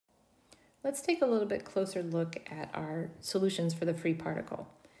Let's take a little bit closer look at our solutions for the free particle.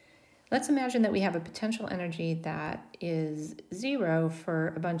 Let's imagine that we have a potential energy that is 0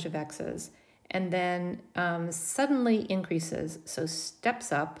 for a bunch of x's and then suddenly increases, so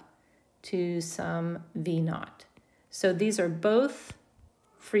steps up to some v naught. So these are both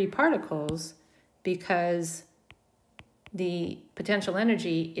free particles because the potential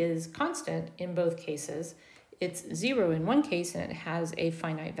energy is constant in both cases. It's 0 in one case and it has a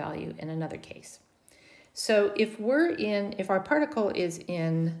finite value in another case. So if our particle is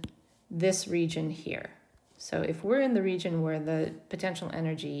in this region here, so if we're in the region where the potential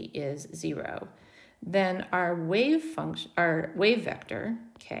energy is 0, then our wave vector,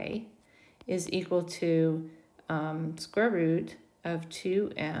 k, is equal to square root of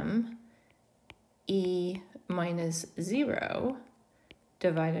 2m e minus 0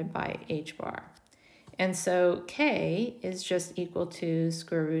 divided by h bar. And so k is just equal to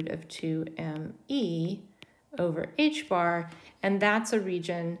square root of 2me over h bar, and that's a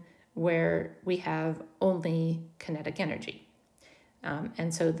region where we have only kinetic energy.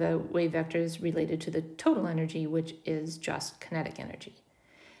 And so the wave vector is related to the total energy, which is just kinetic energy.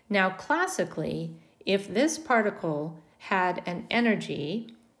 Now, classically, if this particle had an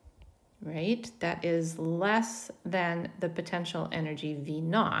energy, right, that is less than the potential energy V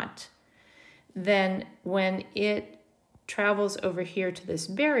naught, then when it travels over here to this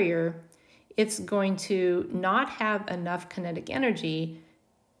barrier, it's going to not have enough kinetic energy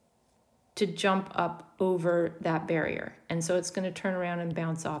to jump up over that barrier. And so it's going to turn around and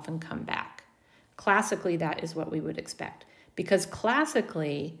bounce off and come back. Classically, that is what we would expect. Because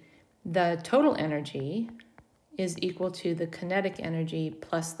classically, the total energy is equal to the kinetic energy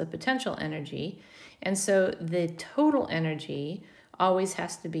plus the potential energy. And so the total energy always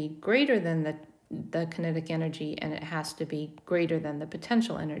has to be greater than the kinetic energy, and it has to be greater than the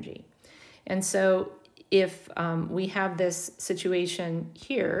potential energy. And so if we have this situation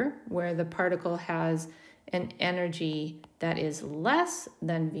here where the particle has an energy that is less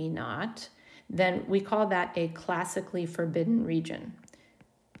than V naught, then we call that a classically forbidden region.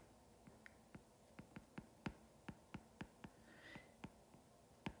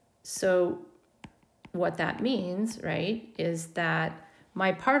 So what that means, right, is that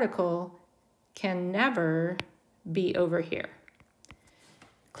my particle can never be over here.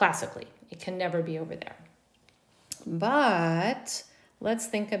 Classically, it can never be over there. But let's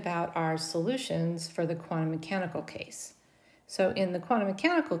think about our solutions for the quantum mechanical case. So in the quantum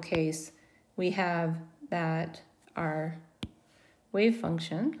mechanical case, we have that our wave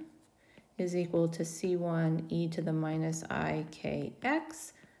function is equal to c1 e to the minus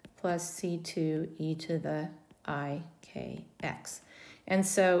ikx plus c2 e to the ikx. And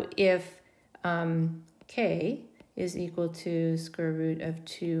so if k is equal to square root of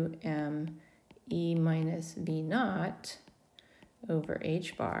 2m e minus v naught over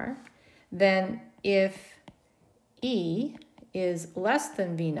h bar, then if e is less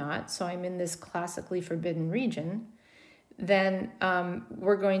than v naught, so I'm in this classically forbidden region, then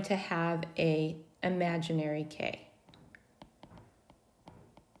we're going to have a imaginary k.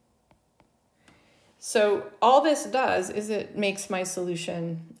 So all this does is it makes my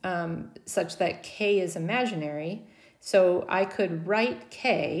solution such that k is imaginary. So I could write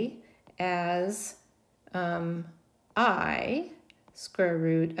k as I square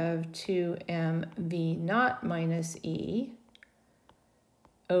root of 2m v naught minus e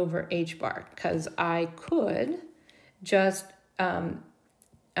over h bar, because I could just factor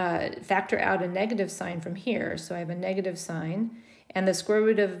out a negative sign from here. So I have a negative sign, and the square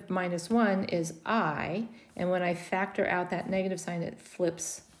root of minus 1 is I, and when I factor out that negative sign, it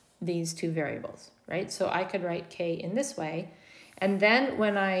flips these two variables, right? So I could write k in this way, and then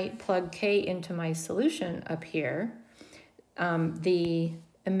when I plug k into my solution up here, the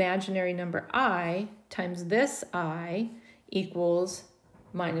imaginary number I times this I equals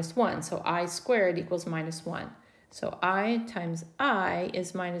minus 1. So I squared equals minus 1. So I times I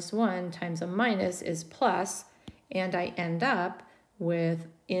is minus 1 times a minus is plus, and I end up with,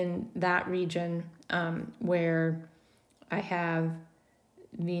 in that region where I have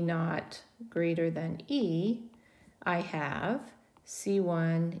V naught greater than E, I have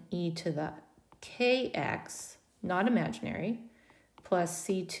C1 e to the kx, not imaginary, plus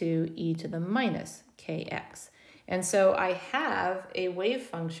C2 e to the minus kx. And so I have a wave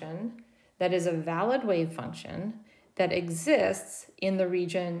function that is a valid wave function that exists in the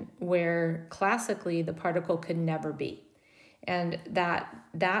region where classically the particle could never be. And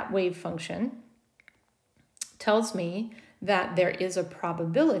that wave function tells me that there is a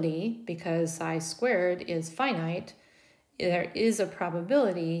probability, because psi squared is finite, there is a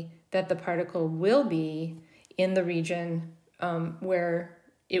probability that the particle will be in the region where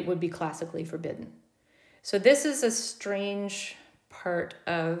it would be classically forbidden. So this is a strange part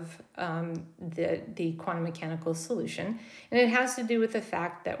of the quantum mechanical solution, and it has to do with the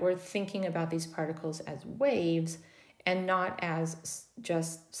fact that we're thinking about these particles as waves and not as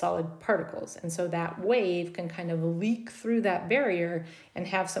just solid particles. And so that wave can kind of leak through that barrier and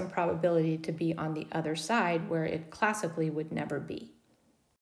have some probability to be on the other side where it classically would never be.